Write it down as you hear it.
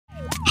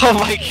Oh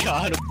my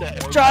god, what the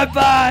hell?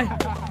 Drive-by!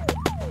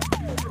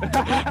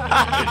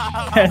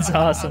 That's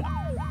awesome.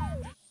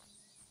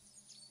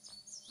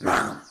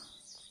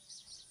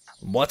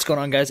 What's going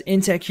on, guys?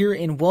 Intech here,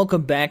 and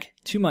welcome back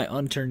to my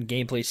Unturned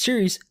gameplay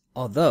series,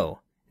 although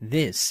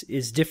this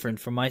is different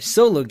from my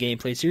solo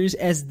gameplay series,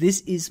 as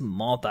this is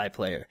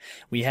multiplayer.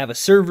 We have a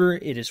server,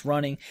 it is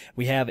running,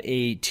 we have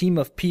a team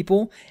of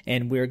people,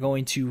 and we're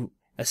going to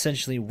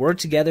essentially work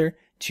together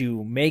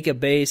to make a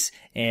base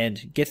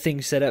and get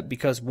things set up,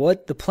 because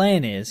what the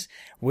plan is,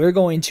 we're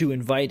going to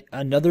invite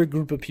another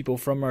group of people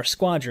from our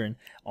squadron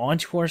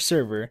onto our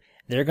server.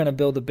 They're going to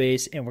build a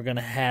base, and we're going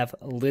to have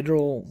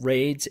literal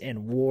raids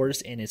and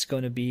wars, and it's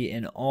going to be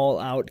an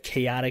all-out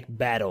chaotic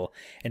battle,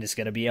 and it's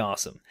going to be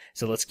awesome.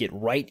 So let's get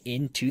right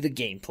into the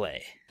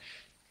gameplay.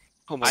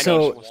 Oh my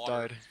So, gosh, almost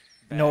died.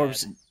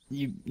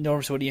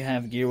 Norbs, what do you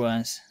have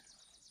gear-wise?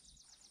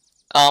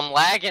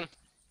 Lagging.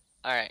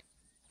 Alright.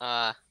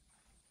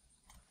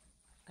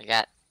 I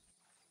got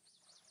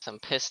some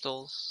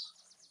pistols,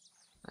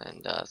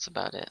 and that's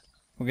about it.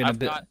 We're gonna I've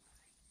got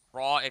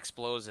raw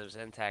explosives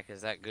intact.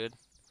 Is that good?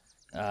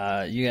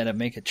 You gotta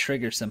make a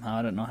trigger somehow.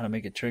 I don't know how to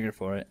make a trigger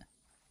for it.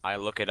 I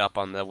look it up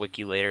on the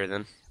wiki later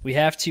then. We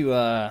have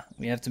to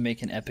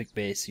make an epic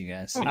base, you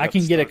guys. I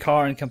can get a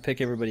car and come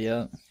pick everybody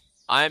up.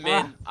 I'm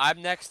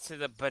next to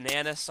the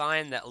banana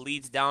sign that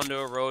leads down to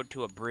a road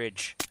to a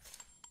bridge.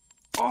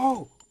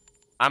 Oh!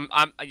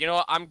 You know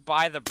what? I'm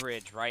by the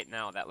bridge right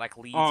now that like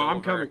leads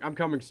over. I'm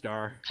coming,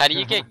 Star. How do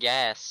you get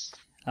gas?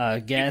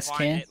 Gas you find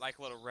can? it, like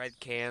little red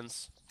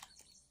cans.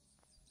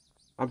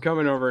 I'm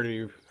coming over to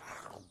you.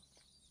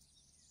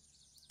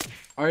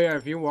 Oh yeah,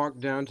 if you walk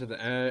down to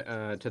the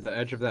edge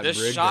of that This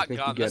bridge, shotgun,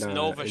 I think you this get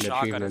Nova an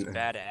shotgun is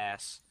achievement.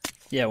 badass.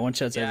 Yeah, one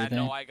shot's Yeah,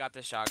 everything. no, I got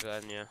the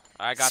shotgun. Yeah,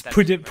 I got that.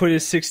 Put a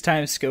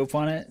 6x scope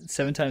on it,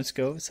 7x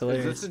scope. It's Is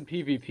hilarious. this in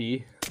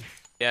PvP?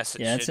 Yes,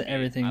 it Yeah, should it's be.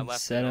 everything I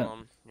left set it up.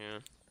 on. Yeah.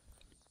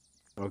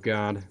 Oh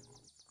god.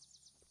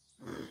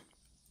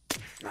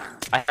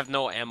 I have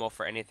no ammo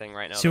for anything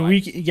right now. So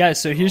though.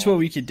 so here's what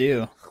we could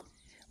do.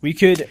 We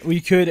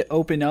could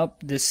open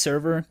up this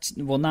server.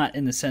 Well, not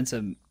in the sense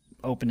of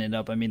open it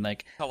up. I mean,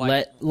 like, So,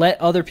 like, let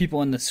other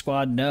people in the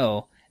squad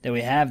know that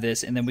we have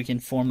this, and then we can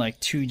form like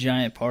two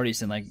giant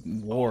parties and like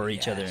war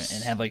each other,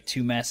 and have like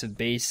two massive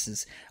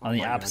bases on the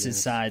my opposite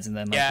goodness. sides, and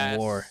then like Yes.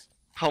 war.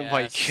 Oh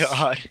my Yes.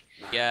 god.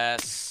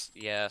 Yes,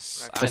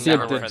 yes. I I'm see a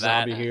never dead for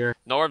that. zombie here.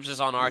 Norbs is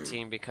on our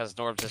team because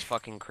Norbs is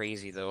fucking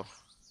crazy though.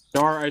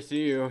 Star, I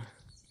see you.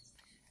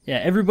 Yeah,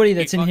 everybody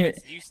that's in fucking- here,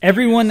 you-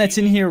 everyone you that's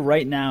see in me? here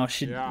right now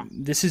should. Yeah.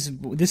 This is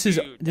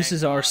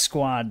Dude, our thank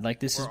squad. Like,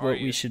 this is Where are what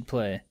we you? should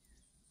play.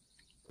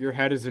 Your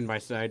head is in my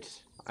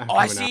sights. Oh,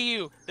 I see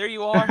you. There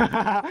you are.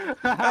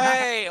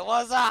 Hey,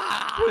 what's up?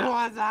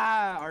 What's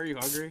up? Are you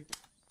hungry?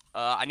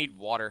 I need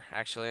water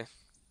actually.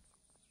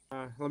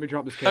 Let me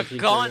drop this The canteen.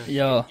 for gun. you.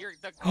 Yo.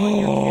 The gun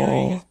you're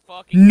carrying is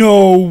fucking.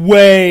 No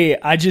way!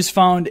 I just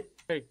found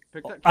Hey,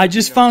 pick that I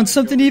just canteen up found and go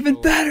something even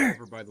refill better.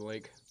 Over by the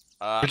lake.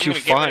 I'm What'd you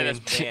gonna get rid of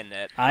find? this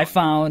bayonet. I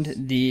found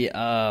the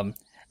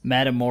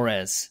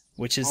Matamores,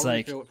 which is I'll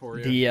like refill it for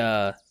you.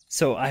 the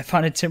so I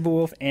found a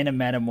Timberwolf and a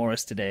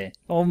Matamoros today.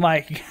 Oh my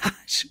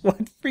gosh, what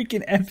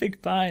freaking epic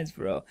finds,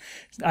 bro.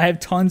 I have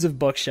tons of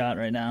buckshot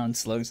right now and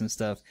slugs and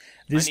stuff.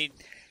 This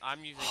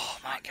I'm using. Oh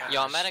my shotgun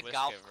Yo, and I'm at a Swiss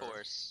golf giver.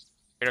 course.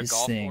 You're at a this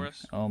golf thing.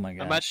 course? Oh my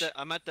gosh.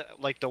 I'm at the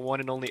like the one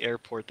and only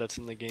airport that's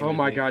in the game. Oh I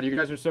my think. god, you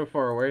guys are so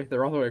far away.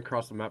 They're all the way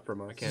across the map from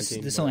my This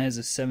canteen. only has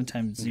a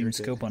 7x zoom Drink it.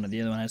 scope on it. The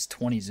other one has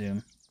 20 zoom.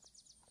 Is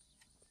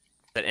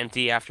that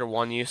empty after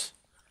one use?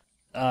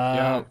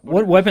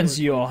 What weapons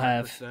do you all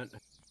have? 25%.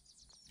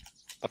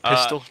 A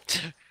pistol.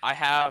 I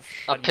have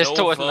A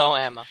pistol with Nova. no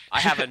ammo. I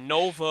have a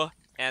Nova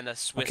and a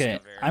Swiss Okay,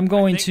 giver. I'm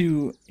going I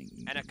think- to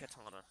and a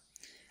katana.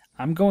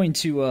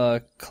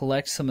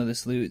 collect some of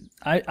this loot.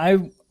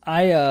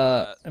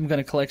 I'm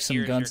gonna collect some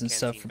Here's guns your and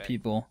stuff canteen for bag.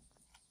 people,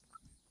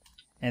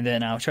 and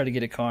then I'll try to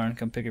get a car and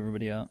come pick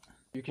everybody up.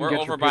 You can We're get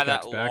over your by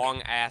that pickaxe back.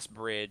 long ass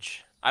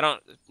bridge. I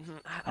don't.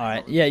 All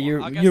right, yeah, I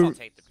guess you're I'll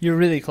take the- you're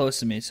really close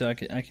to me, so I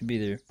can be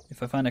there.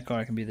 If I find a car,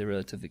 I can be there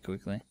relatively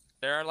quickly.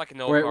 There are like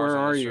no Wait, cars where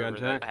on are the you, server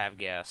that Antac? have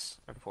gas,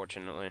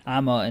 unfortunately.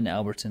 I'm in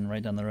Alberton,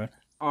 right down the road.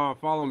 Oh,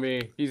 follow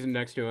me. He's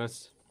next to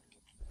us.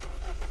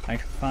 I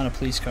found a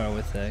police car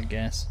with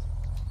gas.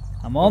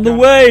 I'm on the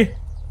way.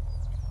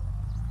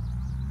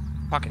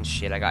 Fucking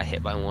shit! I got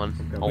hit by one.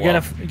 Oh, We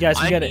well. gotta, guys,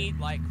 we I gotta. need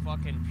like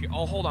fucking.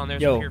 Oh, hold on.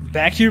 There's a Yo, purification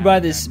back here by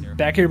tab this, there.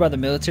 back here by the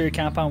military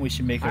compound, we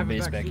should make I our have a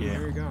base back vaccine. There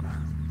here. you go.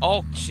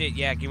 Oh shit!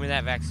 Yeah, give me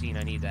that vaccine.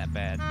 I need that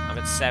bad. I'm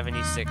at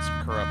 76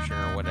 corruption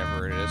or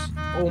whatever it is.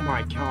 Oh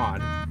my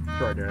god.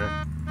 It's right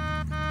there.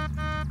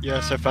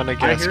 Yes, I found a I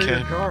gas hear your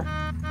can. car.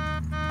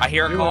 I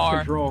hear a You lost car.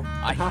 control.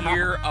 I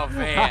hear a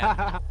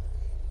van.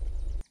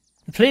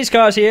 The police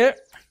car's here.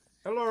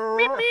 Hello.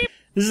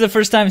 This is the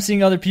first time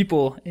seeing other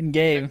people in The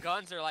game.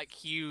 guns are like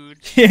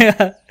huge.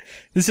 Yeah,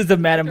 this is the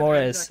Back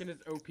Matamores. in his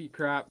OP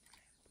crap.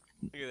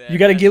 Look at that, You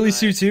got a that's ghillie nice.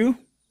 suit too,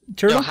 Yo,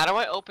 Turtle? how do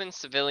I open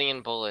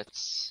civilian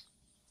bullets?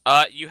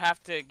 You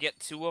have to get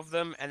 2 of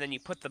them, and then you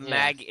put the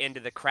mag into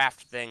the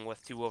craft thing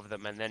with 2 of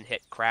them, and then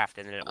hit craft,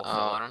 and then it will fill.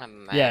 I don't have a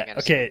mag. Yeah.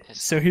 Okay.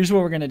 So here's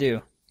what we're gonna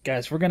do,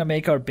 guys. We're gonna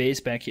make our base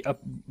back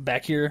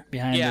here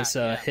behind this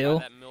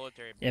hill,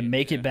 and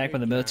make it back by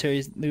the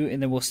military loot,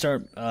 and then we'll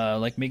start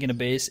like making a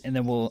base, and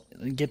then we'll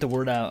get the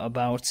word out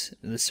about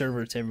the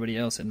server to everybody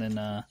else, and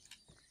then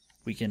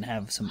we can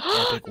have some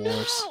epic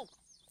wars.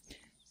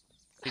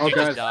 Oh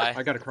guys,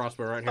 I got a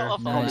crossbow right here.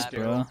 Nice,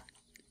 bro.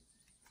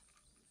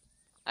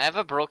 I have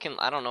a broken.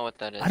 I don't know what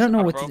that is. I don't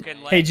know what.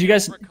 Hey, did you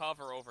guys?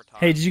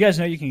 Hey, did you guys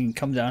know you can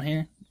come down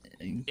here,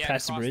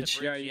 past the bridge?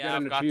 Yeah, you get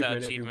an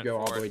achievement if you go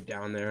all the way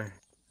down there.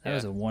 That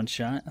was a one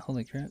shot.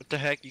 Holy crap! What the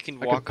heck? You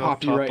can I walk could off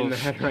pop you top right in of the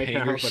head right now,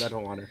 hangers. but I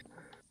don't want to.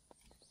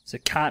 There's a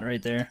cot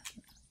right there.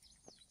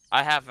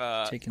 I have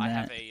a Taking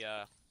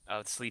a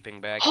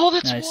sleeping bag. Oh,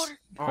 that's Nice. water.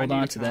 Hold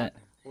on to that.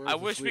 I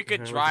wish we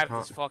could drive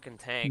this fucking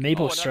tank.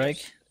 Maple another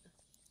strike.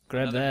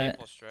 Grab another that.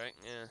 Maple strike.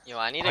 Yeah. Yo,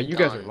 I need Oh, a you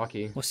gun. guys are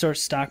lucky. We'll start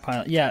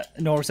stockpiling. Yeah,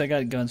 Norris, I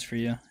got guns for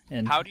you.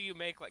 And How do you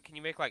make like? Can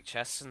you make like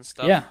chests and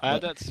stuff? yeah, I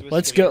have that Swiss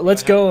let's thing, go. but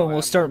Let's I go, have and no we'll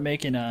ammo. start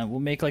making. We'll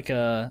make like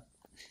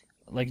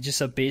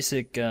just a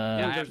basic I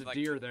There's have, a like,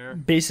 deer there.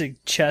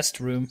 basic chest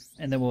room,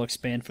 and then we'll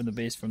expand from the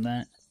base from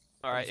that.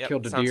 All right. Just Yep.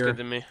 killed a Sounds deer. good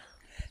to me.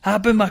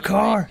 Hop in my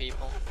car.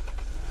 People.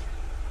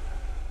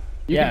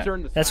 You Yeah, can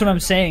turn the that's what I'm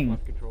siren on saying.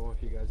 with control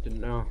if you guys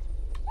didn't know.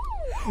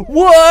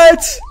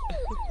 What?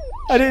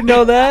 I didn't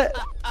know that.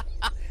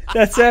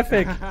 That's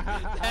epic.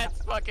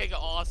 That's fucking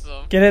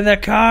awesome. Get in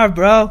that car,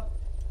 bro.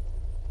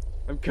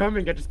 I'm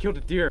coming. I just killed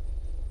a deer.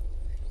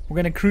 We're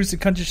gonna cruise the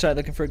countryside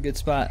looking for a good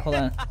spot. Hold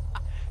on.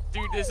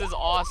 Dude, this is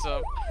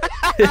awesome.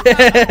 We can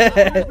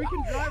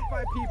drive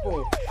by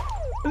people.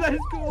 That is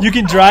cool. You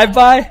can drive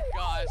by?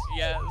 Gosh,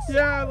 yes.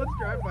 Yeah, let's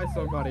drive by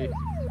somebody.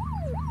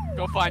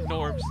 Go find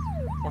Norbs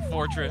or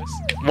Fortress.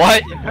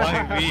 What?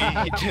 Why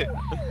me?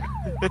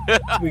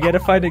 We gotta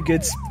find a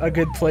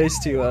good place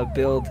to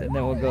build, and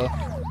then we'll go.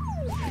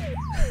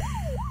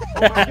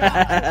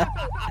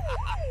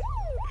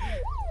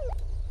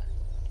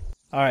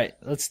 All right,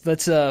 let's.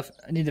 I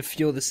need to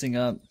fuel this thing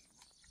up.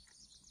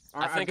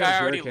 I I've think got a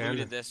I already jerry can.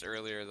 looted this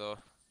earlier though.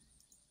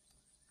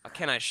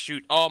 Can I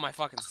shoot? Oh, my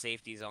fucking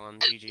safety's on.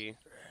 GG.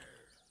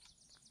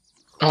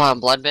 Oh, a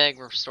blood bag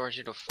restores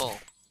you to full.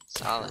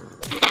 Solid.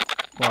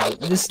 Wow,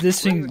 this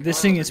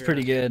thing is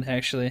pretty good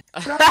actually.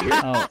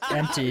 Oh,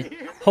 empty.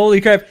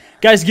 Holy crap,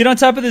 guys, get on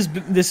top of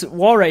this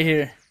wall right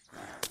here.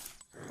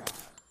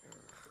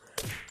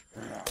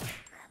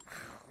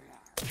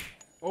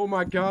 Oh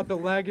my god, the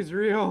lag is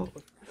real.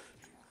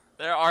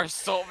 There are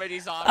so many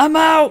zombies. I'm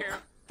out. Here.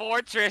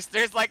 Fortress,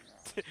 there's like,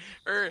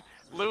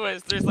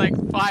 Lewis, there's like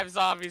 5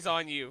 zombies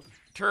on you.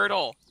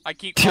 Turtle, I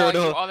keep calling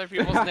you other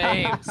people's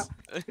names.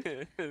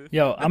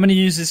 Yo, I'm gonna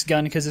use this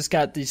gun because it's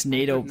got these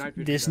NATO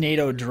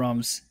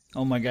drums.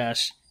 Oh my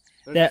gosh,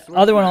 that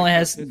other one only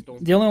has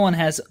the only one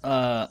has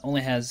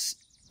only has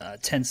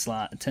 10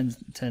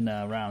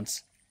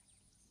 rounds.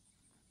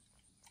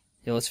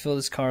 Yo, let's fill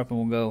this car up and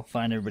we'll go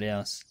find everybody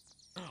else.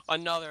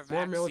 Another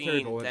More vaccine.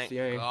 military bullets, Thank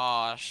yay.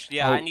 gosh.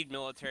 Yeah, Oh. I need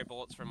military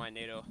bullets for my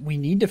NATO. We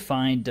need to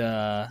find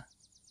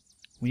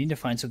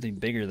something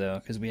bigger though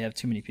because we have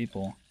too many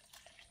people.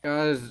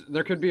 Guys,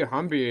 there could be a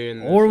Humvee in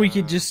this, Or we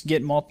could just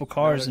get multiple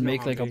cars there's and no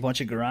make like a Humvee. bunch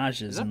of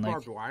garages Is that and like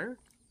barbed wire?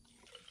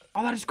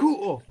 Oh, that is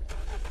cool.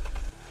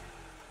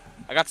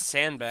 I got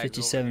sandbags.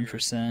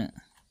 57%.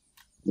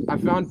 I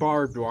found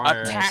barbed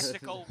wire. A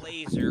tactical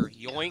laser.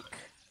 Yoink.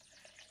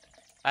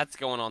 That's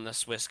going on the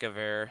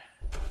SAPPHIRE.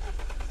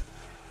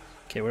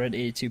 Okay, we're at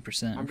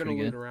 82%. I'm gonna Pretty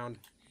loot good. around.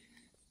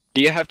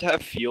 Do you have to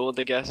have fuel in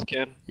the gas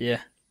can? Yeah,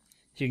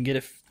 you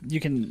can you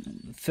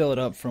can fill it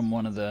up from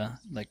one of the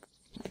like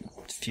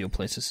fuel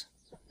places.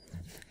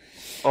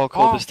 Oh,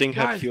 cool. Oh, This thing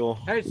had guys, fuel.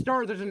 Hey,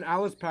 Star, there's an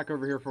Alice pack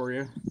over here for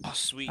you. Oh,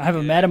 sweet. I have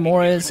a dude.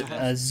 Matamoras,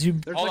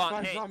 There's Hold like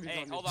on, 5 hey, zombies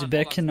hey, on me. hold on.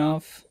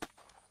 Zebekinov.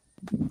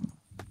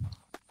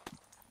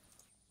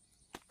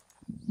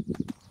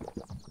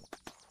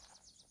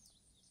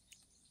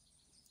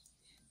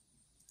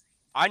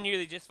 I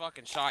nearly just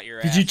fucking shot your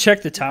ass. Did you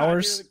check the Yeah,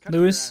 towers, dude, cut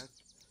your Lewis? ass.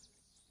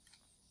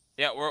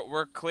 Yeah,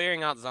 we're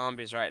clearing out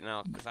zombies right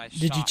now because I.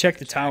 Did you shot check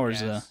the towers,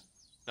 jackass.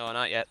 No,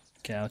 not yet.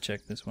 Okay, I'll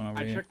check this one over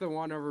I here. checked the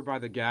one over by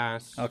the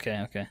gas. Okay,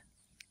 okay.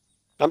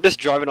 I'm just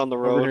driving on the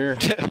Over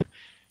road.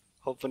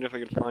 Hoping if I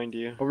can find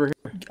you. Over here.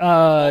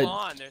 Hold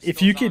on, there's If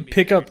still you could zombies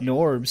pick here. up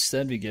Norbs,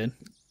 that'd be good.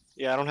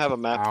 Yeah, I don't have a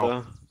map Ow.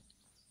 though.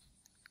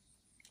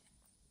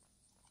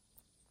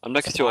 I'm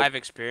next That's to what a I've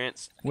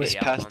experienced. it's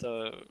Yeah, past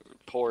hold on.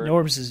 a port.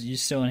 Norbs is you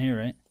still in here,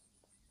 right?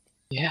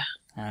 Yeah.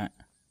 All right.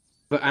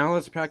 The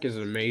Alice pack is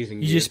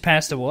amazing. You dude. just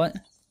passed a what?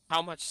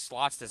 How much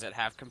slots does it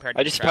have compared to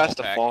I the just travel passed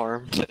a pack?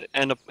 farm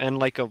and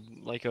like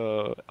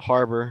a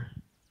harbor.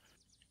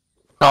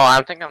 Oh,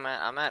 I think I'm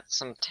at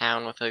some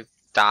town with a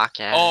dock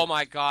at. Oh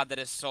my god, that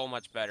is so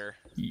much better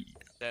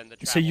than the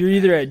travel So you're pack.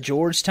 either at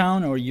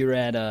Georgetown or you're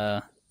at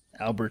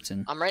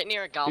Alberton. I'm right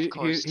near a golf He-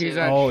 course he's too.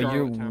 at- Oh, Charlotte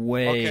you're Town.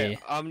 way Okay,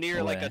 I'm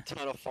near like away. a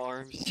ton of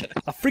farms.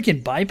 a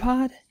freaking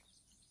bipod.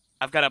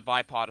 I've got a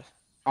bipod.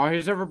 Oh,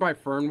 he's over by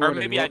Fernwood. Or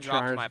maybe I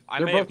dropped my. I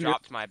may have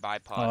dropped my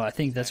bipod. Oh, I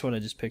think that's what I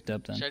just picked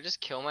up then. Should I just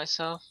kill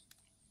myself?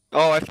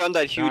 Oh, I found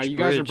that huge you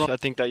guys are bridge. I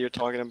think that you're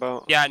talking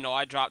about. Yeah, no,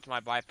 I dropped my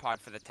bipod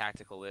for the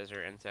tactical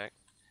laser intake.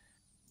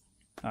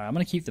 Alright, I'm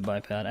gonna keep the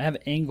bipod. I have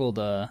angled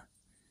an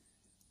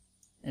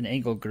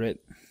angled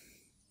grip.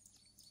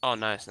 Oh,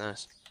 nice,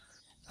 nice.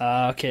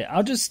 Okay,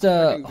 I'll just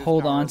think this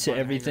hold tower on is to by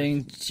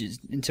everything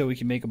until we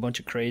can make a bunch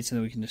of crates and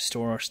then we can just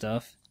store our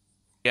stuff.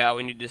 Yeah,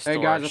 we need to store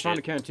Hey guys, I shit. found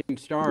a canteen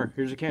star.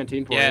 Here's a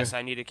canteen for Yes, you.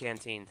 I need a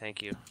canteen.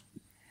 Thank you.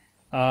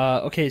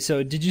 Okay,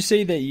 so did you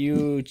say that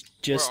you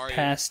just Where are you?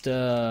 passed?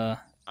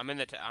 I'm in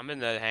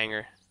the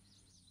hangar.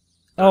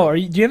 Oh, do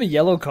you have a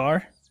yellow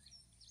car?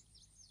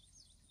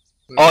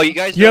 Oh, you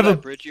guys You know have a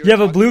that bridge you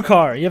have a were blue talking about?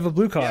 car. You have a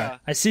blue car. Yeah.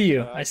 I see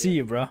you. I I see do.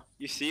 you, bro.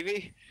 You see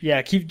me?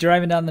 Yeah, keep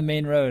driving down the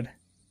main road.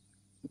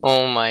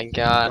 Oh my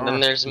god, then Oh,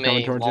 there's I'm coming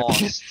me towards you.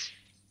 lost.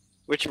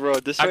 Which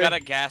road? This I way? got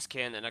a gas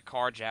can and a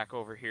car jack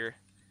over here.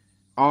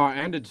 Oh,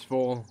 and it's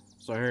full.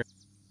 So here,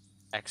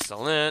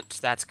 Excellent.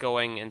 That's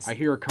going in. I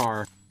hear a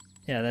car.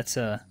 Yeah, that's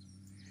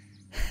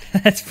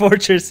that's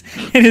Fortress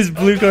in his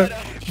blue car.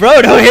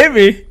 Bro, don't hit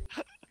me.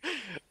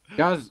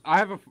 Guys, I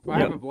have a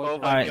Oh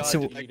blood. my Alright, god, so-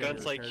 dude, my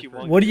gun's like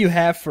humongous. What do you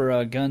have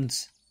for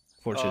guns,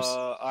 Fortress?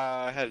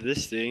 I have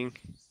this thing.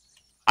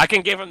 I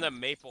can give him the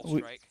maple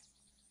We- strike.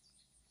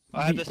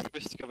 I have this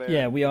Excavator.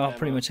 Yeah, we all ammo.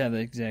 pretty much have the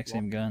exact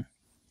same gun.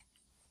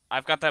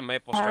 I've got that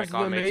maple Cars strike is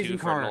on an me amazing too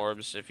for car.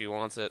 Norbs if he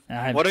wants it. I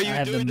have, What are I you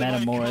have the doing to my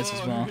Matamoras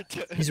as well.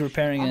 car? He's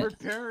repairing I'm it.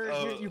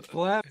 repairing it, you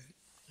pleb.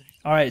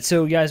 All right,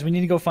 so guys, we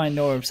need to go find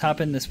Norbs. Hop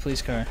in this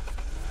police car.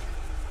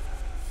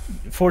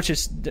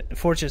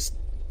 Fortress,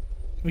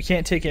 we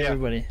can't take Yeah.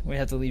 everybody. We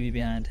have to leave you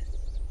behind.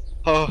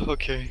 Oh,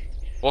 okay.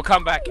 We'll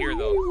come back here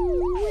though.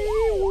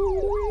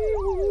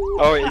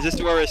 Oh, wait, is this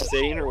where we're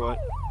staying or what?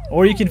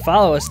 Or you can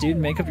follow us, dude.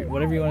 Make up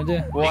whatever you want to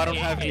do. Well, I don't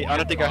have any. I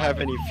don't think I have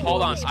any fuel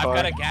Hold in on, this I've car.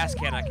 got a gas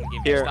can I can give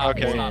you. Here, Stop,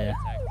 okay. stop, Yeah. Tech.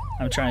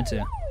 I'm trying to.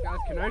 Guys,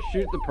 can I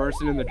shoot the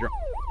person in the drop?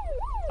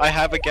 I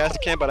have a gas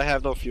can, but I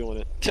have no fuel in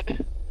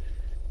it.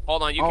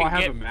 Hold on, you Oh, I can have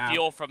a get map.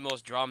 fuel from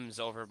those drums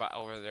over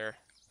there,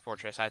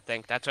 Fortress. I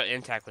think that's what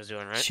Intac was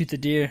doing, right? Shoot the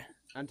deer.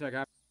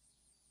 Antec,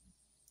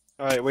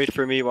 All right, wait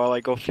for me while I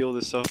go fuel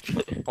this up.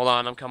 Hold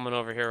on, I'm coming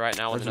over here right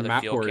now with There's a another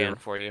map fuel for you. can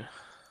for you.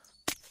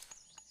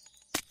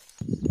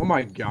 oh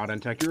my god,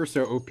 Antec, you were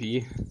so OP.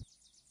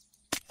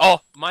 Oh,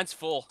 mine's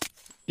full.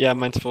 Yeah,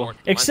 mine's full. Mine's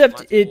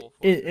Except full.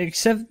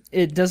 except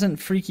it doesn't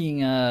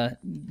freaking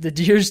the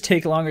deers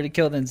take longer to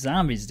kill than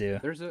zombies do.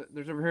 There's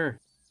over here.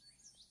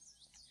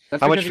 That's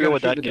How much because you fuel gotta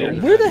would shoot that the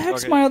get? deer. Where the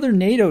heck's Okay. my other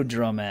NATO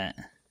drum at?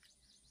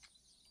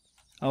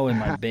 Oh, in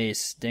my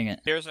base. Dang it.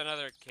 Here's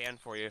another can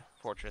for you,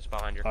 Fortress,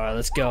 behind your. All right,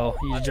 let's go.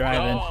 You're Let's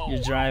driving. go.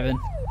 You're driving.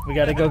 We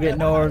gotta go get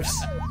Norbs.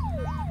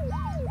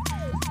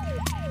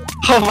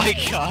 Oh my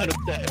god,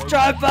 what the hell?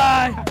 Drive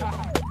by.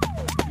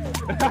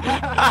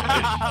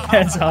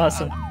 That's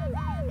awesome.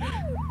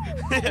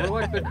 We're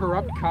like the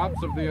corrupt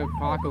cops of the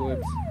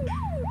apocalypse.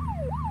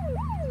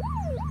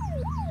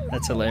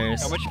 That's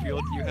hilarious. How much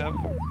fuel do you have?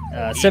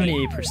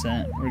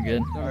 78%. We're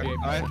good.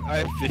 I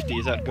have 50.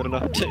 Is that good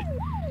enough?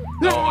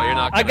 No, you're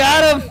not. I Gonna...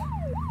 got him.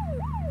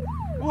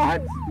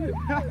 What?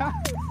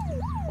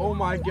 oh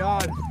my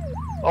god.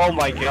 Oh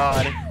my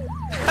god.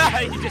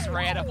 You just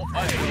ran a whole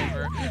bunch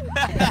over.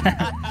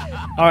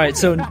 All right,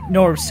 so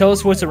Norbs, tell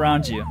us what's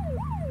around you.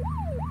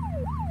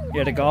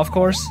 You at a golf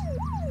course?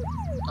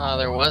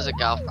 There was a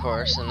golf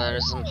course, and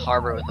there's some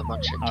harbor with a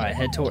bunch of. All right,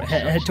 head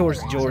towards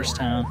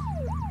Georgetown.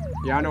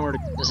 Yeah, I know where to.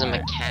 There's a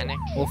mechanic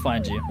We'll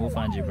find you. We'll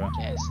find you, bro.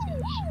 gas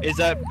station. Is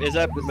that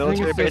This military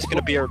thing is base so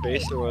gonna be our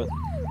base or what?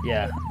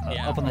 Yeah,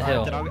 Yeah. up on the Alright,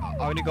 hill. then I'm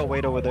gonna go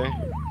wait over there.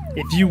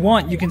 If you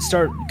want, you can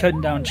start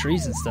cutting down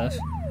trees and stuff.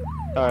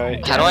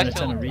 Alright. How do I Gathering a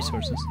ton fill of it?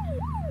 resources.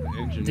 The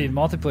engine. Dude,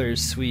 multiplayer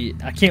is sweet.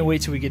 I can't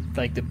wait till we get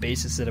like the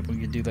bases set up. We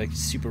can do like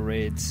super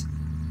raids,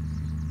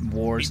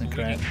 wars and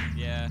crap.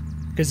 Yeah.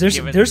 Because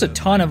Give it there's a the-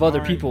 ton of other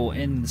Alright, people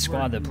in the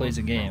squad that plays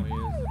the game.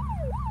 Probably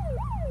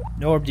is.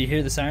 Norb, do you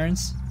hear the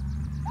sirens?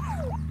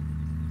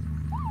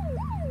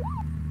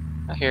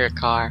 I hear a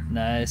car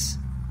Nice.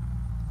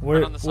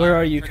 Turn on the Where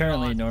are siren, you turn it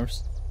currently, on.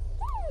 Norbs?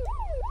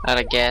 at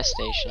a gas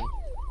station.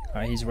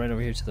 Alright, he's right over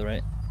here to the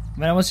right.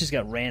 Man, I almost just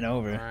got ran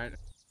over. Alright.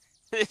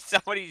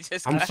 Somebody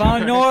just. I'm I got-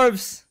 found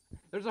Norbs!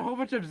 There's a whole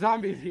bunch of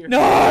zombies here.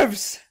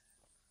 Norbs!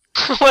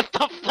 What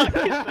the fuck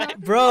is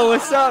that? Bro,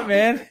 what's up,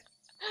 man?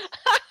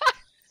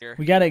 Here.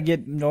 We gotta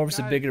get Norbs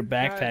a Guys, bigger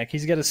guys. backpack.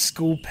 He's got a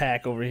school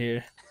pack over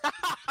here.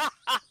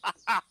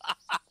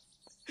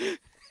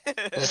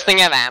 Does this thing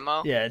have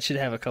ammo? Yeah, it should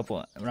have a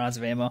couple rounds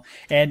of ammo.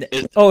 And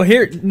Is- oh,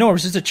 here,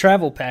 Norbs, there's a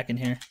travel pack in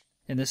here,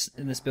 in this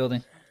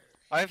building.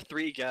 I have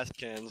 3 gas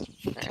cans.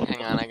 Alright,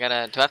 hang on,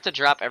 do I have to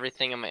drop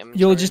everything in my inventory?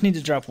 You'll just need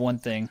to drop one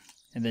thing,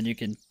 and then you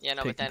can. Yeah,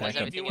 no, pick but then them is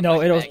back up. everything with, No,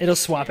 like, it'll bags?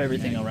 swap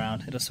everything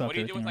around. It'll swap What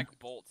do you do everything with around. like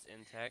bolts in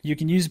tech? You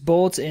can use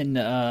bolts and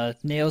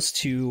nails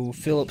to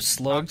fill up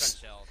slugs,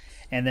 Shotgun shells.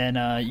 and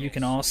then you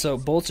can also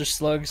bolts or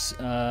slugs,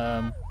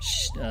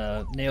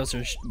 nails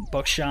or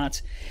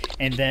buckshot,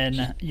 and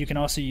then you can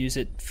also use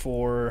it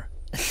for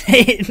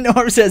Hey,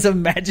 Norm says a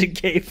magic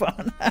cape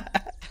on.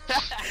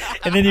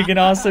 And then you can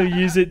also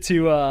use it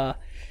to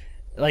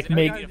like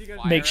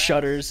make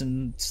shutters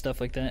and stuff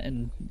like that,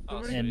 and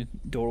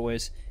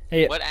doorways.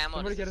 Hey, What ammo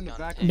Somebody does get this in the gun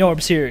back. take?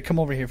 Norbs, here, come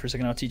over here for a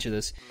second. I'll teach you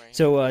this.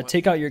 So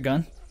take out your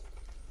gun,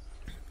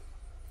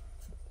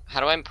 How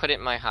do I put it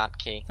in my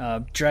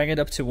hotkey? drag it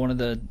up to one of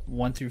the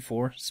 1 through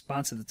 4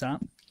 spots at the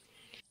top.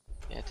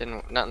 Yeah, it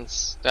didn't.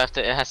 Nothing's. Do I have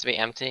to? It has to be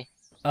empty.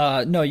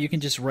 No, you can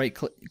just right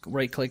click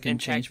and And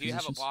change do you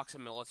have a positions. box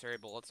of military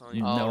bullets on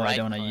you? Oh, No, I right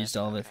don't. I click. used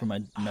all of it for my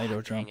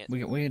nitro drum. Dang it.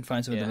 We can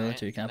find some of the Yeah,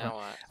 military now compound.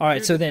 what? All right,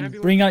 Dude, so this then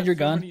ambulance bring out has your so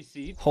gun, many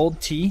seats.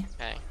 hold T,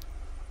 Okay.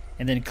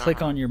 and then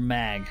click on your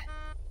mag.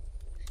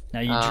 Now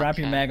you drop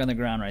your Okay. mag on the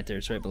ground right there.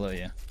 It's right below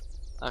you.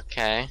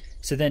 Okay.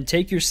 So then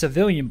take your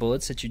civilian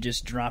bullets that you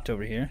just dropped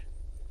over here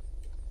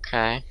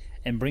Okay.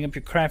 and bring up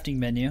your crafting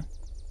menu,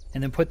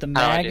 and then put the How do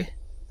I mag.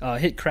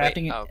 Hit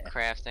crafting, Wait, oh,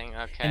 crafting.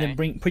 Okay. and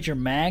then put your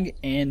mag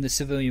and the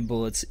civilian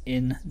bullets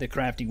in the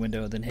crafting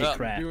window. Then hit Well,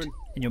 craft, doing-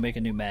 and you'll make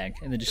a new mag.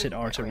 And then just hit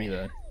R to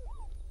reload.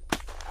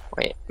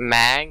 Wait,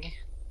 mag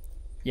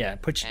Yeah,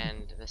 put.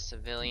 and the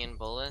civilian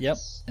bullets. Yep,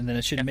 and then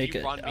it should If make you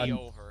it run me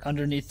over.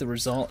 underneath the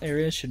result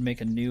area. Should make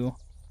a new.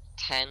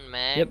 10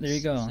 mags. Yep, there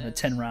you go. it The says?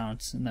 10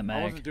 rounds in that I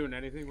mag. wasn't doing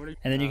anything. What are you?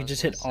 And then you I can was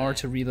just hit gonna R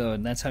say. to reload,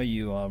 and that's how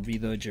you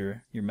reload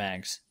your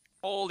mags.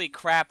 Holy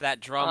crap, that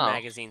drum Oh.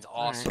 magazine's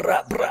awesome.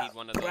 Bra, I need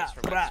one of those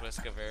for my bra.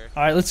 Swiskaver.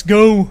 All right, let's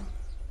go.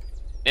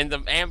 In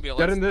the ambulance,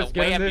 Get in this. the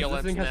Get in this. This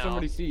ambulance thing has so now.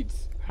 many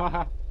seats.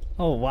 Haha.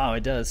 Oh wow,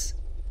 it does.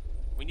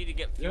 We need to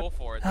get fuel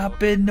for it, though.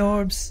 Hop in,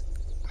 Norbs.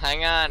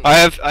 Hang on. I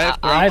have I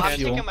I'm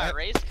fuel. taking my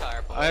race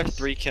car, boys. I have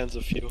 3 cans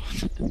of fuel.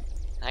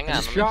 Hang I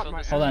on, just let me shot fill my-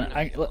 this Hold up on, with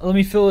I, fuel. let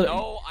me fill it.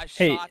 No, I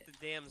Hey, shot the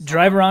damn zombie.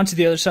 Drive around to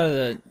the other side of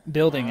the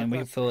building, and we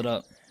can fill it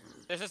up.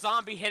 There's a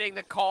zombie hitting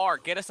the car.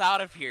 Get us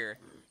out of here.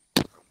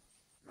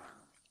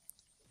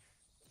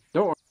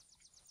 Don't worry.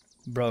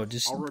 Bro,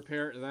 just I'll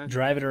repair it then.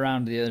 drive it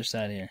around to the other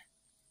side here.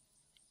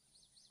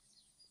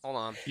 Hold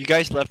on. You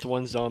guys left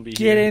one zombie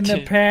Get here. in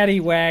the paddy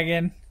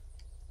wagon.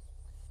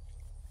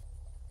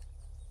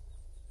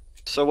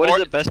 So what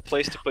is the best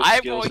place to put I'm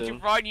skills going to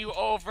in? run you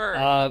over.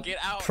 Get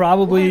out.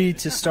 Probably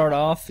to start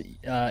off,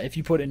 if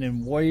you put it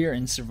in warrior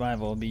and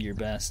survival, will be your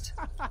best.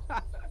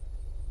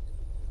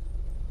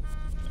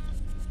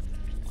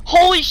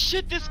 Holy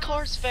shit, this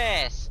car's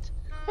fast!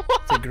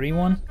 It's a green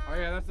one. Oh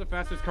yeah, that's the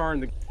fastest car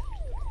in the.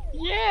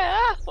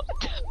 Yeah! What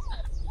the-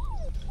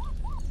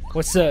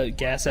 What's the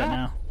gas at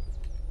now?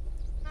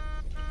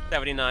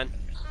 79.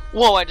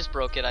 Whoa, I just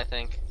broke it, I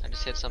think. I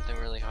just hit something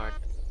really hard.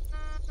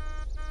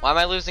 Why am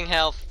I losing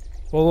health?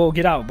 Whoa, whoa,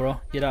 get out, bro.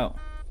 Get out.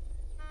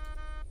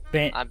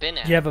 I've been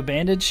Do out. you have a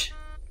bandage?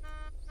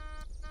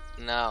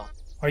 No.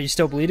 Are you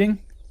still bleeding?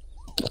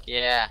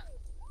 Yeah.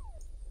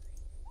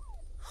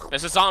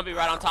 There's a zombie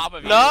right on top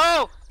of you.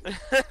 No!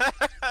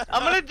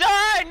 I'm gonna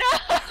die!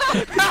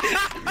 No!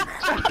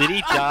 Did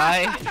he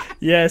die?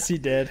 Yes, he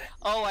did.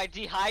 Oh, I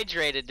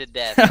dehydrated to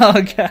death.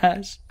 Oh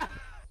gosh.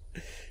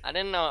 I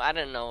didn't know.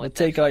 We'll what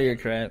take all your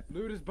crap.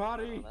 Loot his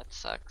body. Oh, that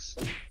sucks.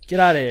 Get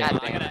out of here.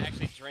 God I gotta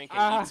actually drink and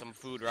Ah. eat some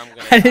food or I'm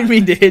gonna I didn't die.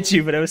 mean to hit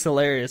you, but it was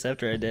hilarious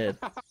after I did.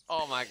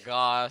 Oh my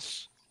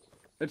gosh.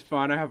 It's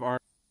fine. I have armor.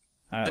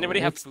 Alright, anybody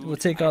have we'll food?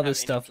 take I all don't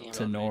this have any stuff food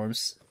to on me.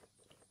 Norbs.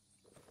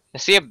 I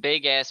see a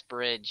big ass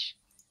bridge.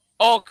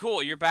 Oh,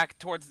 cool. You're back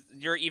towards.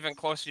 You're even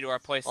closer to our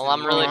place. Well, than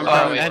I'm really I'm far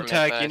sorry. away from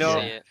Antag, it, but you know-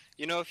 I see it.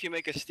 You know, if you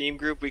make a Steam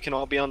group, we can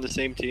all be on the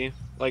same team.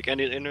 Like, and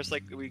there's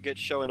like we get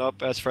showing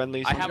up as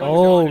friendlies. I and have stuff. a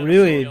Oh, gun and a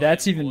really? civilian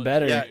That's even bullet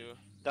better. Yeah. too.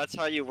 That's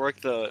how you work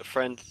the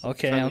friend.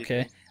 Okay, friendly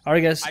okay. thing.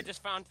 Alright guys. I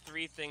just found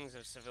 3 things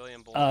of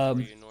civilian bullets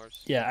for you,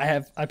 Norse.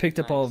 Yeah, I picked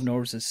up all of Nice.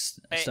 Norbs'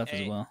 Hey, stuff as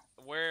hey. well.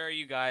 Where are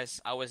you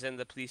guys? I was in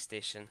the police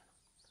station.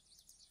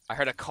 I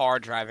heard a car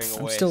driving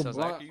I'm away. still- So I was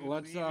Well, like, "Are you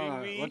let's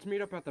leaving me?" let's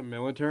meet up at the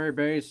military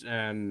base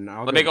and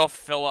I'll Let me go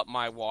fill up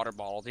my water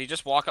bottle. Do you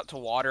just walk up to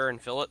water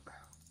and fill it?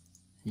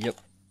 Yep.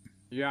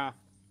 Yeah.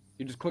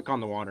 You just click on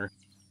the water.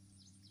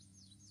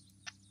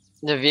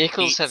 The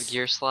vehicles have Eats.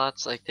 gear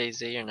slots like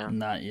DayZ or no?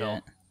 Not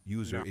yet.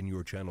 User No. in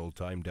your channel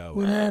timed out.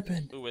 What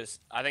happened? Who was?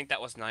 I think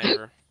that was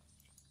Niver.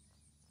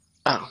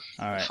 Oh,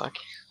 Alright.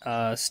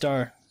 fuck.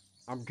 Star.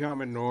 I'm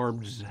coming,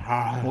 Norbs.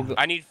 We'll go.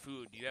 I need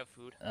food. Do you have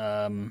food?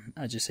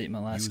 I just ate my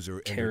last User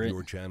entered carrot.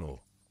 your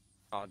channel.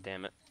 Oh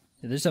damn it!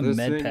 There's a This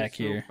med thing pack is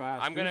so here.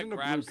 fast. I'm gonna Who's in the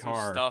grab blue some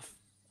car? stuff.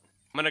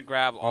 I'm gonna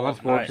grab all that's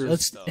of Alright, Vultures.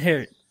 let's stuff.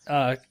 here.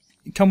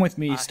 Come with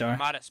me, Star.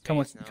 I'm out of Come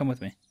with space now. come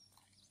with me.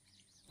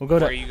 We'll go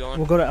to Where are you going?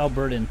 we'll go to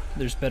Albertan.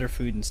 There's better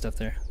food and stuff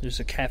there. There's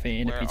a cafe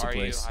and a Where pizza are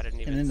place. you? I didn't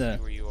and even then see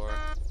the where you are.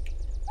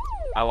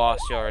 I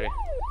lost you already.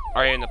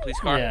 Are you in the police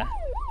car? yeah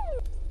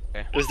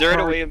Is there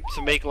a way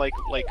to make like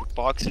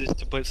boxes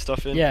to put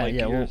stuff in? yeah like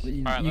yeah. Well, gears?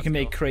 you Alright, you let's can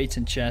make go. crates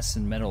and chests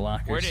and metal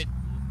lockers. Where did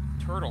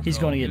Turtle He's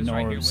go? going to He get was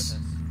right here with Norbs. us.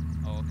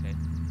 Oh, okay.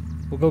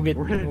 We'll go get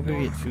Where did we'll go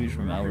Norbs get food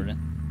from go? Albertan.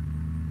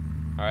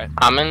 Alright.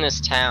 I'm in this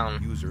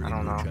town. User I in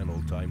don't your know.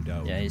 channel timed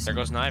out. Yeah, he's There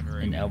goes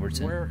Niver. in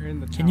Albertan. Where in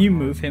the Can town you are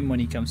move him when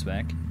he comes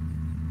back?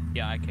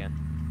 Yeah, I can.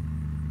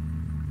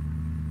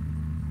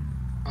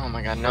 Oh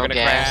my god, We're no gonna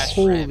gas. crash.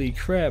 Holy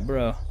crap,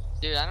 bro!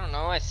 Dude, I don't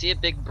know. I see a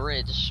big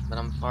bridge, but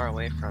I'm far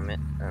away from it.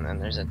 And then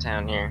there's a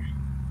town here.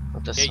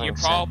 With the Yeah, swing you're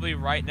set. probably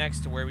right next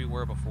to where we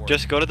were before.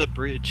 Just go to the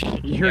bridge.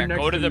 You're yeah, next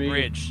go to the me.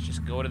 bridge.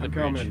 Just go to the I'm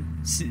bridge.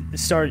 coming.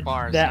 Start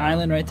Bars that down,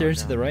 island right there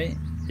bars to the down. right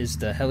is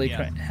the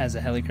has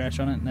a heli crash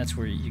on it, and that's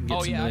where you can get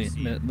Oh, some yeah, I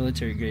see it.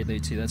 military grade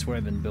loot too. That's where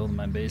I've been building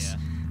my base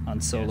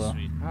on solo. Yeah,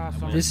 sweet. Ah,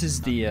 son. This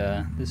is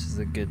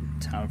the good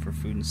town for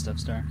food and stuff,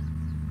 Star.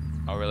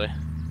 Oh, really?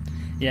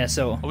 Yeah,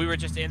 so Oh, we were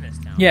just in this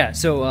town. yeah,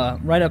 so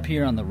right up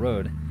here on the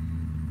road,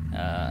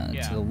 Yeah,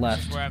 to the This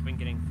left. is where I've been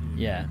getting food.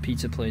 Yeah,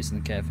 pizza place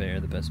and the cafe are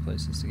the best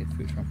places to get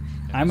food from.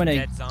 There's I'm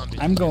dead zombies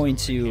going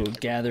over to here.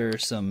 gather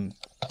some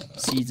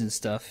seeds and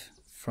stuff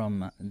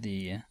from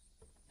the.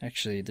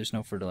 Actually, there's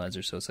no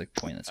fertilizer, so it's like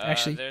pointless.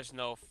 Actually, there's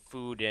no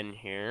food in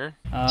here.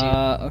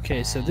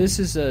 okay, so this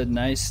is a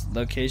nice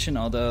location,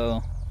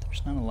 although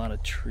there's not a lot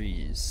of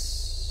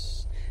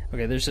trees.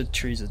 Okay, there's a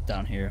trees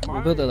down here.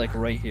 We'll build it like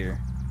right here.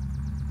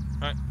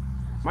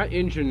 My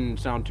engine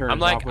sound turns I'm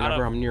like off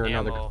whenever I'm near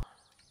another. ammo.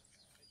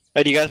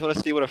 Hey, do you guys want to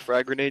see what a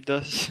frag grenade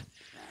does?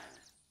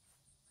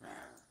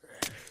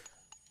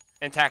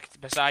 Intact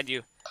beside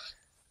you.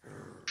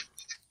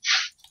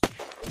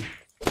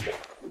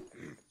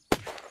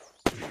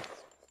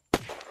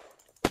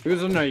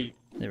 Who's in a?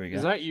 There we go.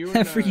 Is that you?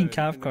 That in freaking in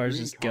cop the car's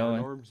green just car,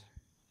 going. Norbs?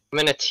 I'm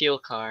in a teal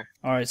car.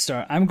 All right,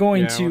 Star. I'm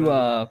going Yeah, to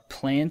whatever.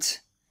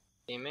 plant.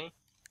 See me?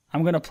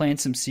 I'm gonna plant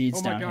some seeds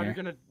Oh my down god, here. you're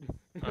gonna.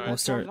 Alright. We'll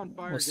start. on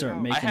fire, We'll get start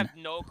out. making. I have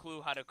no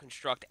clue how to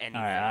construct anything.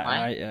 All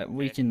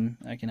right,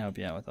 I can help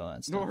you out with all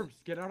that stuff. Norbs,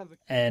 get out of the.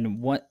 And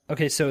what?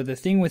 Okay, so the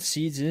thing with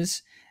seeds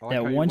is I like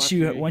that how once left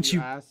you me, once you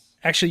ass.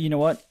 actually, you know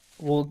what?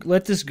 We'll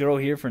let this grow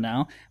here for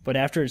now. But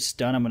after it's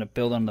done, I'm gonna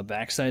build on the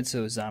backside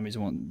so zombies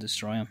won't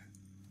destroy them.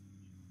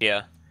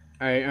 Yeah.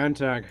 Hey,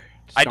 Antag.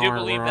 I do Star,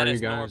 believe where that are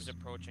is you guys? Norbs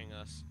approaching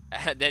us.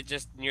 That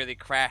just nearly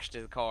crashed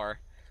his car.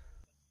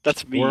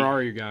 That's me. Where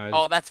are you guys?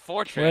 Oh, that's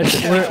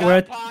Fortress. We're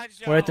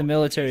at the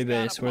military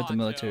base. We're at the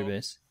military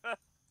base.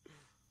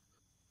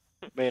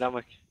 Mate, I'm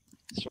a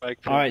swag.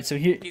 All right, so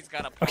here. He's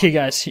got a Okay, poncho.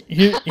 guys.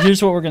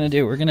 Here's what we're gonna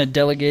do. We're gonna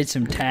delegate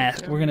some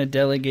tasks. We're gonna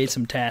delegate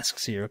some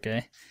tasks here.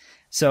 Okay.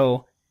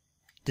 So,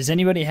 does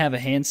anybody have a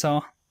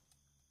handsaw?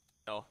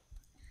 No.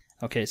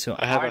 Okay, so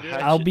I have a I do.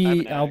 hatchet, I'll I have be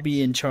an I'll axe.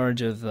 be in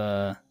charge of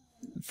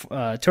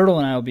Turtle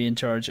and I will be in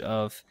charge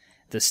of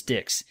the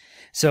sticks.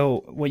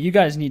 So what you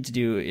guys need to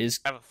do is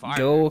I have a fire.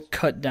 go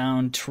cut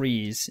down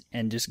trees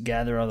and just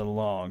gather all the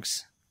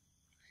logs,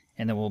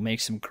 and then we'll make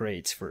some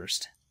crates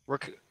first.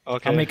 Okay.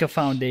 I'll make a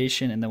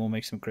foundation, and then we'll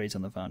make some crates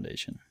on the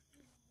foundation.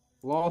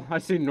 Lol, I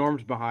see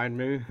Norm's behind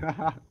me.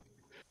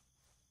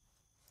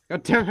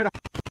 God damn it!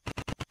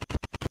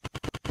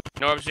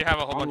 Norbs, you have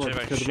a whole bunch Onward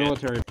of to the shit.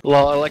 military.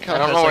 Well, I like how I it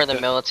don't has, know where like,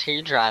 the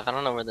military drive. I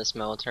don't know where this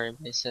military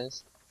base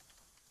is.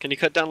 Can you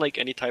cut down like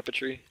any type of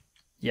tree?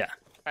 Yeah,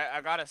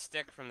 I got a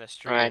stick from this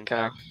tree. Alright, in go.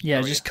 fact. yeah.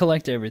 Oh, Just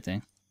collect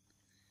everything.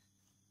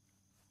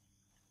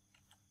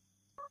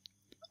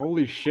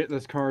 Holy shit,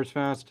 this car is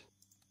fast.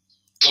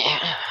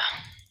 Yeah.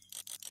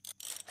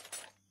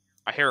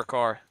 I hear a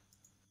car.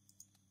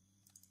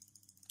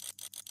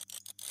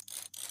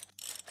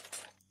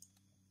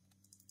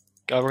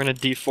 God, we're gonna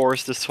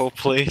deforest this whole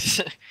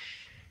place.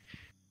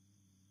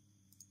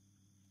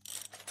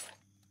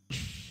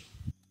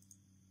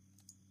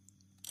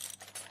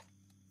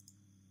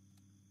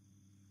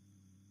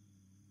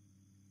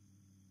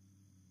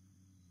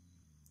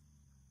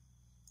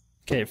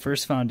 Okay,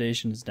 first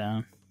foundation's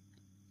down,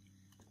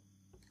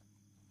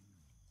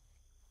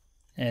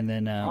 and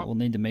then we'll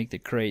need to make the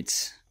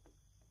crates.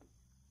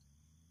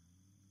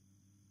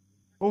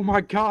 Oh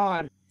my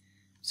god!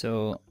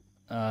 So,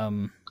 I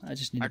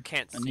just need I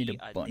can't I need see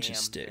a a bunch of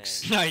damn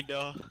sticks. thing. I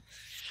know.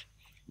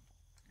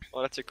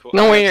 Oh, that's a cool.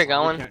 Know I where have you're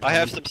some- going. I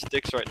have some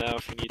sticks right now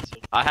if you need some.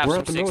 I have We're some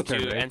at the sticks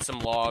military, too, right? and some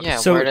logs.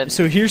 Yeah. Where did-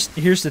 So here's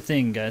the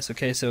thing, guys.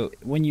 Okay, so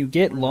when you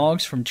get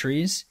logs from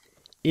trees,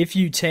 if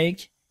you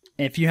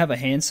have a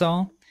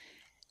handsaw,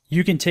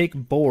 you can take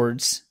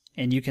boards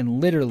and you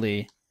can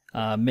literally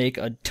make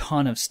a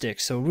ton of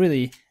sticks. So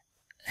really,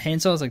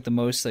 handsaw is like the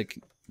most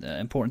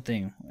important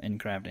thing in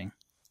crafting.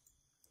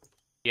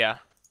 Yeah.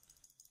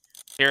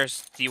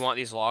 Here's. Do you want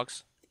these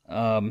logs?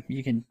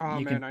 You can Oh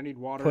you man, can I need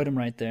water. put them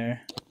right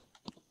there.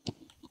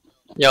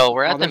 Yo,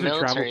 we're Oh, at the there's a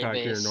travel military pack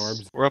here, base.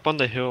 Norbs. We're up on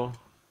the hill.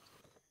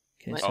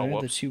 Okay, What? so I Oh, have the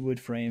whoops. 2 wood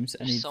frames.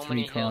 I There's need so 3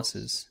 many hills.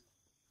 crosses.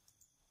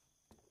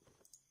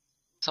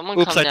 Someone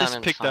Oops, come I down just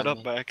and picked that find up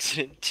me. by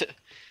accident.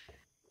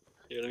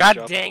 Here, let me God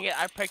drop dang it!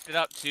 I picked it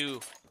up too.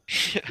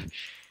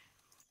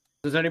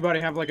 Does anybody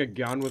have like a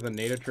gun with a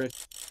native trick?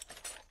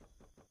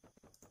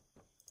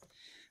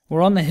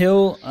 We're on the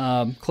hill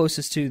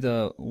closest to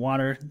the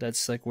water.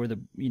 That's like where the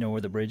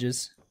bridge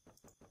is.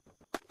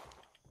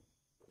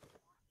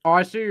 Oh,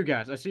 I see you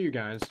guys. I see you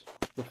guys.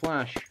 The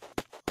flash.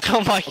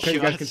 Oh my Okay, you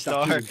guys god, can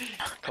stop Star. shooting.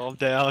 Calm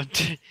down.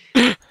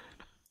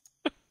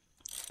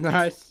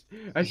 Nice.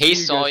 I see He you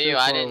saw guys you. so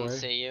I far didn't away.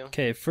 see you.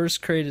 Okay,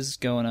 first crate is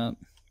going up.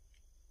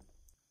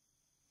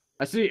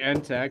 I see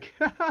N-Tech.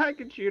 I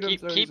can shoot him Keep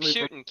so keep easily.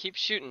 shooting. Keep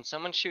shooting.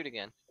 Someone shoot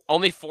again.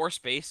 Only 4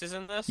 spaces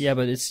in this. Yeah,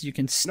 but you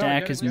can No,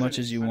 stack get as him, much get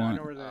as him. you I want.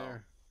 know where they are.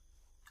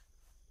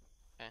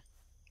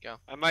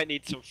 I might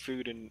need some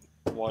food and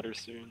water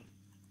soon.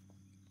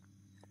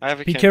 I have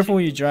a Be canteen. careful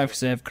when you drive because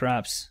they have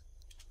crops.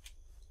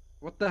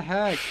 What the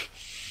heck?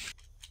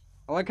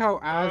 I like how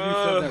as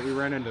you said that we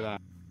ran into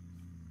that.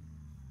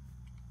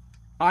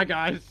 Hi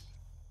guys.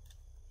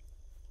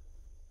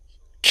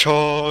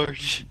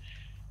 Charge.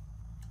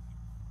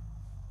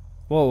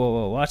 Whoa, whoa,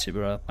 whoa! Watch it,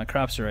 bro. My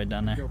crops are right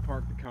down there. Go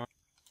park the car.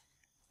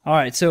 All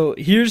right, so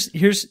here's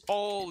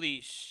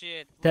Holy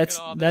shit. Look that's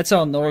at all that's this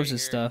all stuff right Norbs' here.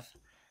 stuff.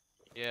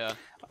 Yeah.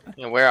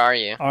 Yeah, where are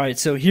you? All right,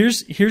 so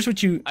here's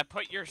what you. I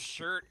put your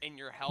shirt and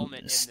your helmet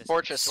in this.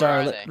 Fortress, where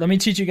Sorry, are they? let me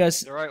teach you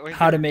guys They're right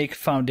how to here. make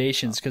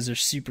foundations because they're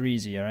super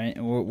easy. All right,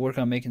 and we'll work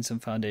on making some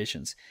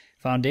foundations.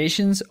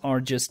 Foundations are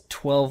just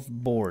 12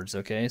 boards.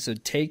 Okay, so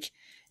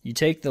you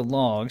take the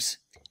logs,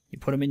 you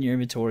put them in your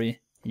inventory,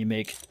 and you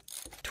make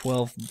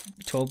 12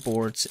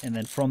 boards, and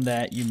then from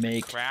that you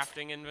make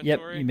Crafting inventory? Yep,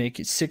 you make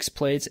 6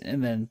 plates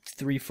and then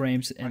 3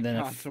 frames and My then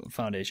a God.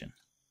 foundation.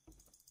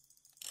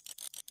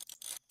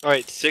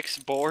 Alright, 6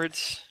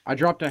 boards. I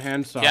dropped a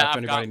hand saw Yeah, if I've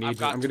anybody got,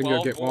 needs I've it. I'm got gonna go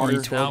 12 get boards. water.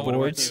 Need 12 Now what do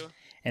I boards. do?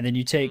 And then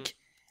you take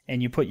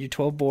and you put your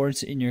 12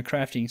 boards in your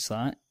crafting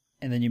slot,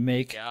 and then you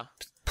make Yeah.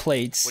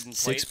 plates, Wooden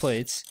 6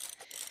 plates. plates.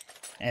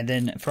 And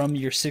then from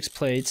your 6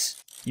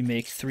 plates, you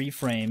make 3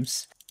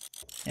 frames,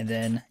 and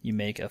then you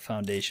make a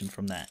foundation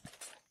from that.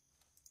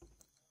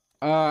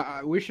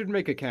 We should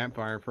make a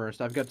campfire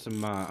first. I've got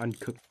some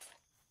uncooked.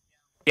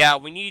 Yeah,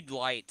 we need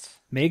light.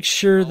 Make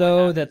sure All I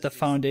though have that is the these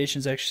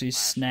foundations actually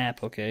flashlights.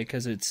 snap, okay?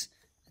 Because it's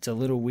a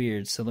little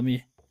weird. So let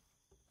me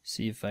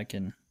see if I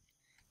can.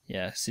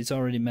 Yeah, see, it's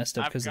already messed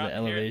up I've because of the got-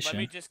 here, elevation. let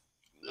me just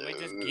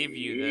give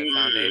you the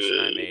foundation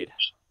I made.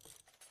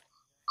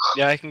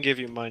 Yeah, I can give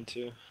you mine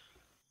too.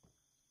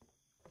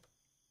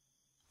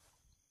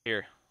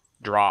 Here,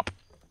 drop.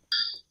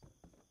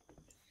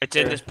 It's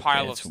in Here. this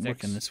pile Okay, of it's sticks.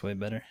 working this way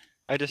better.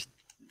 I just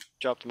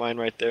dropped mine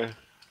right there.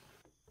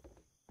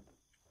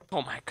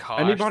 Oh my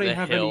gosh, Anybody the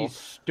have hill. any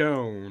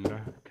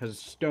stone? Cause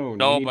stone. we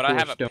No, need but I 4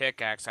 have a stone.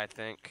 pickaxe, I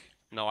think.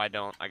 No, I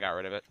don't. I got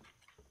rid of it.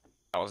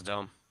 That was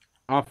dumb.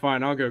 Oh,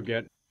 fine. I'll go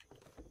get.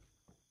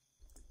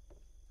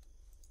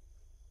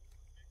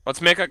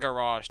 Let's make a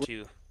garage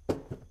too.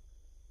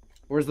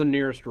 Where's the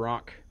nearest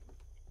rock?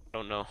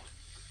 Don't know.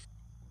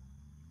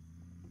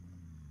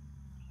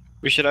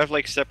 We should have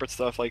like separate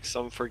stuff, like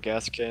some for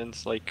gas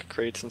cans, like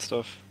crates and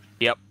stuff.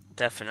 Yep,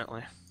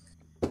 definitely.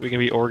 We can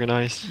be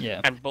organized.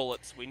 Yeah. And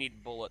bullets. We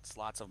need bullets.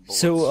 Lots of bullets.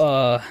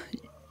 So,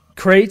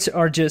 crates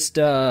are just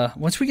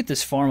once we get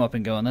this farm up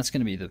and going, that's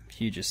going to be the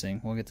hugest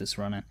thing. We'll get this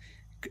running.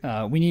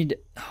 We need.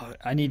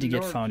 I need to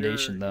get Norb,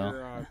 foundation your, though.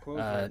 Your, clothes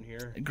are in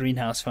here.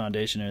 Greenhouse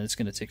foundation, and it's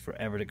going to take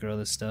forever to grow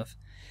this stuff.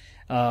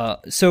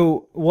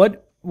 So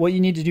what you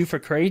need to do for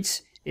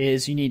crates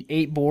is you need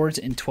 8 boards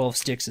and 12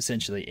 sticks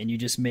essentially, and you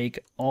just make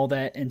all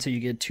that until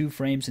you get 2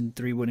 frames and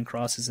 3 wooden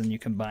crosses, and you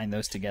combine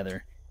those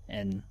together,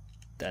 and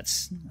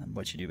that's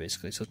what you do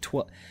basically. So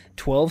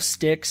 12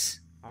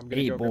 sticks, I'm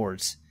gonna 8 go get-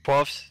 boards.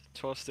 12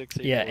 sticks.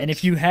 8 Yeah, boards. and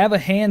if you have a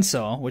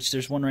handsaw, which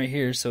there's one right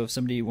here, so if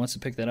somebody wants to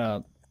pick that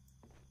up,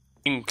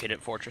 You can get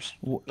it, Fortress.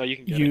 No, you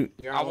can get you it.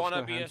 Yeah, I I'll wanna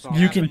still be a handsaw.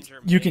 you can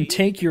scavenger you can maid.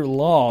 take your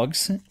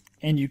logs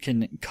and you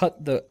can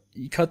cut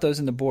those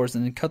into boards,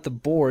 and then cut the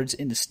boards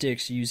into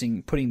sticks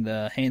putting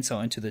the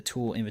handsaw into the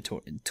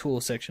tool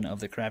section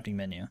of the crafting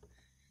menu.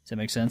 Does that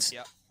make sense?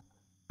 Yep.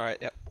 Alright,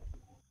 yep.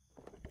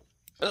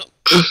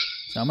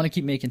 So I'm gonna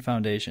keep making I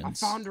foundations.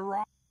 found a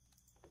rock.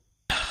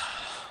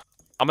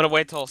 I'm gonna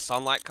wait till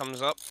sunlight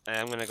comes up, and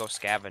I'm gonna go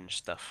scavenge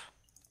stuff.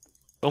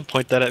 Don't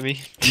point that at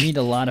me. You need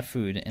a lot of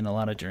food and a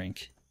lot of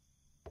drink.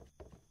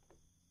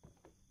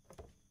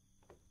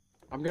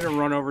 I'm gonna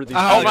run over these.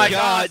 Oh my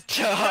god!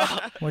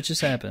 What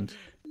just happened?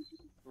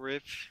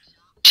 Rip.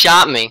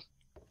 Shot me.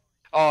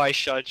 Oh, I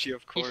shot you,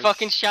 of He course.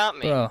 fucking shot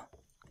me. Bro,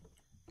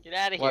 Get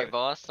out of Why- here,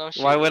 boss. Don't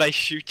shoot Why me. would I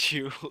shoot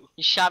you?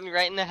 You shot me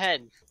right in the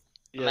head.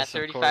 I'm at Yes,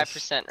 of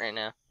 35% right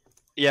now.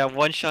 Yeah,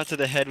 1 shot to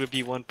the head would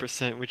be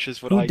 1%, which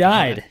is what who I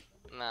died?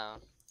 No.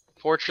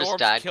 Fortress Norbs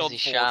died because killed he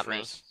shot me.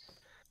 Fortress.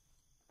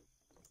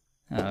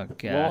 Oh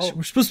gosh, Whoa.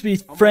 we're supposed to be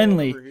I'm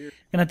friendly. over here.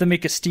 Gonna have to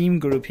make a Steam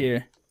group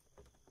here.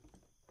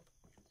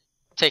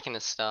 Taking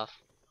his stuff.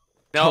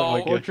 Oh No, my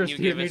God. Fortress, you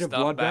do you give need his a stuff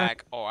blood bag?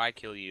 back, or I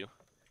kill you.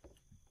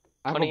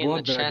 I have Put a it in the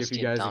blood bag chest, if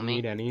you you guys dummy.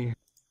 need any.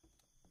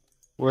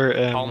 Where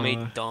am Call me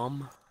I?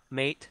 dumb,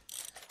 mate.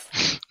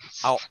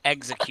 I'll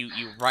execute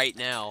you right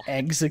now.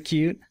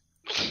 Execute.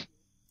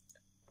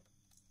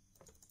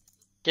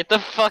 Get the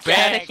fuck out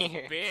Bag, of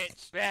here.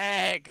 bitch,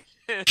 bag.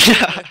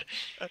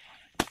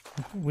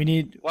 We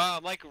need. Wow,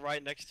 I'm like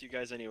right next to you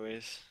guys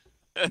anyways.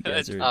 You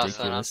guys are Oh,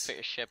 so then I'll ridiculous. put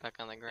your shit back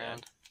on the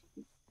ground.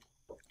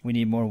 We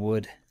need more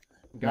wood.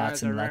 Guys,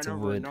 Lots I and ran lots of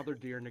over wood. another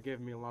deer and it gave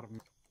me a lot of.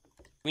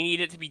 We need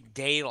it to be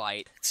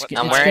daylight. It's, What, it's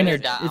I'm gonna, wearing your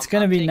da- it's I'm-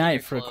 gonna I'm be taking night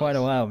your for quite a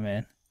clothes. while,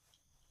 man.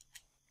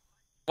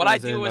 what I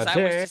As in do is the I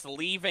was day. just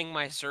leaving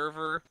my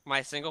server,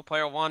 my single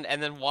player one,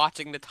 and then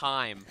watching the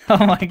time.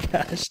 Oh my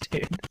gosh,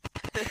 dude.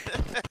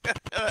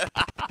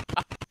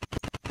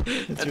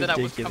 That's and then I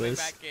was coming ridiculous.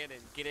 back in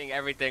and getting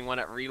everything when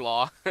it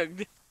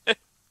relogged.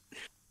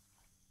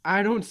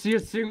 I don't see a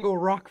single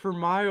rock for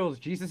miles.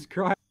 Jesus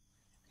Christ.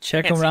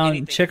 Check Can't see around.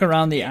 anything. Check It's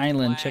around the pitch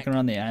island. black. Check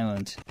around the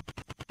island.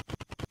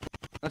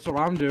 That's what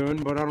I'm doing,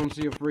 but I don't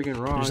see a freaking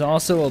rock. There's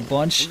also a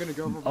bunch I'm gonna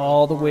go over by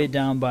all the farm. way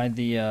down by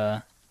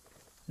the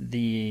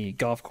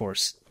golf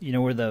course. You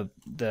know where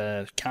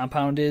the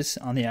compound is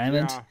on the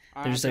island? Yeah,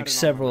 I There's got like it on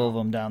several my of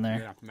them down there.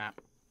 Yeah,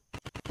 map.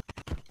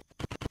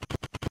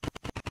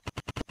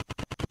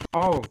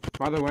 Oh,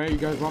 by the way, you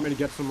guys want me to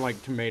get some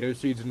like tomato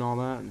seeds and all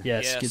that?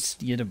 Yes, Yes.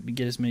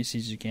 get as many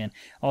seeds as you can.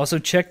 Also,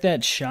 check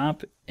that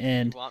shop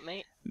and You want,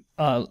 mate?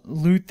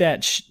 loot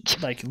that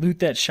loot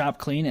that shop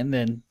clean, and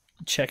then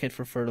check it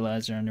for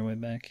fertilizer on your way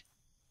back.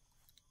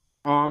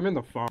 Oh, I'm in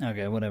the farm.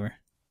 Okay, whatever.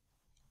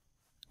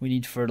 We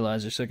need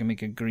fertilizer so I can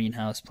make a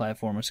greenhouse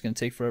platform. It's gonna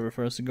take forever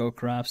for us to grow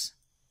crops.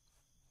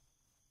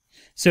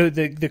 So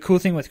the cool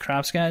thing with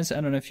crops, guys,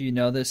 I don't know if you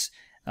know this,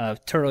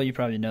 Turtle, you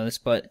probably know this,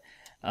 but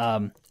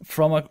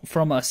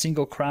from a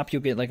single crop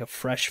you'll get like a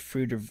fresh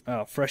fruit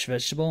or fresh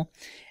vegetable,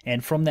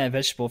 and from that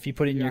vegetable, if you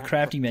put it in your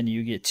crafting menu,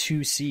 you get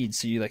 2 seeds,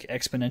 so you like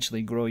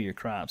exponentially grow your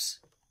crops.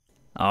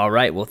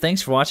 Alright, well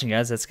thanks for watching,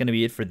 guys. That's going to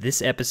be it for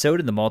this episode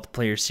of the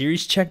multiplayer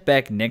series. Check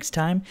back next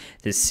time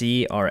to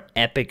see our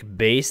epic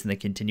base and the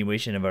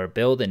continuation of our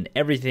build and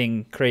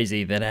everything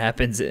crazy that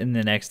happens in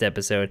the next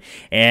episode,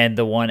 and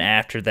the one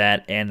after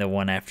that, and the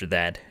one after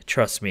that.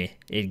 Trust me,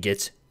 it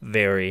gets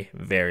very,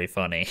 very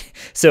funny.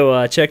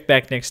 So check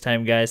back next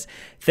time, guys.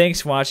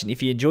 Thanks for watching.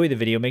 If you enjoyed the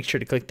video, make sure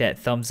to click that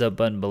thumbs up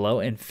button below,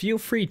 and feel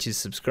free to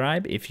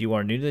subscribe if you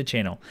are new to the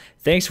channel.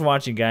 Thanks for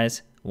watching,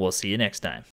 guys. We'll see you next time.